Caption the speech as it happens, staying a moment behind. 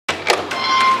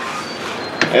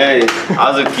Hey,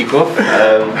 how's it, Kiko?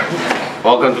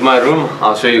 Welcome to my room.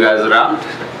 I'll show you guys around.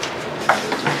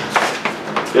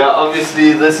 Yeah,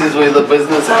 obviously this is where the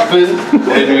business happens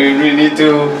when we need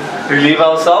to relieve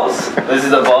ourselves. This is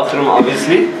the bathroom,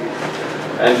 obviously.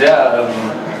 And yeah,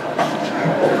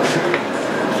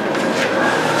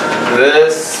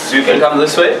 you can come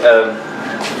this way.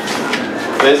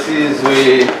 This is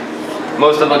where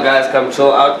most of the guys come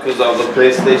chill out because of the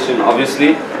PlayStation,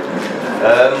 obviously.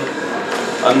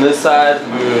 On this side,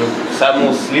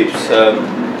 Samuel sleeps,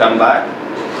 come back.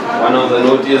 One of the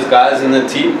naughtiest guys in the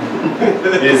team.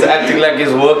 He's acting like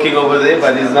he's working over there,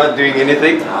 but he's not doing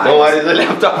anything. Don't worry, the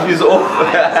laptop is off.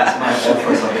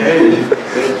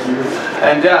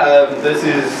 And yeah, this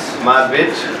is my bed.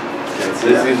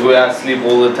 This is where I sleep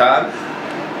all the time.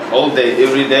 All day,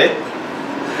 every day.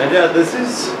 And yeah, this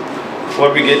is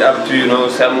what we get up to, you know.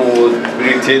 Samuel would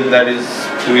pretend that he's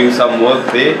doing some work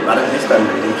there.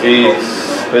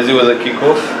 He's busy with a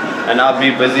kickoff, and I'll be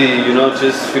busy, you know,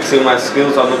 just fixing my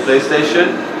skills on the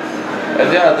PlayStation.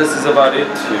 And yeah, this is about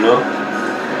it, you know.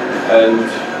 And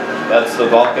that's the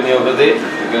balcony over there.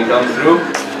 You can come through,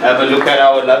 have a look at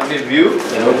our lovely view.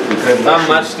 Not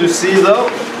much to see though,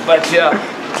 but yeah.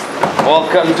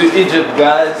 Welcome to Egypt,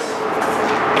 guys.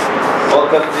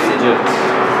 Welcome to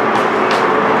Egypt.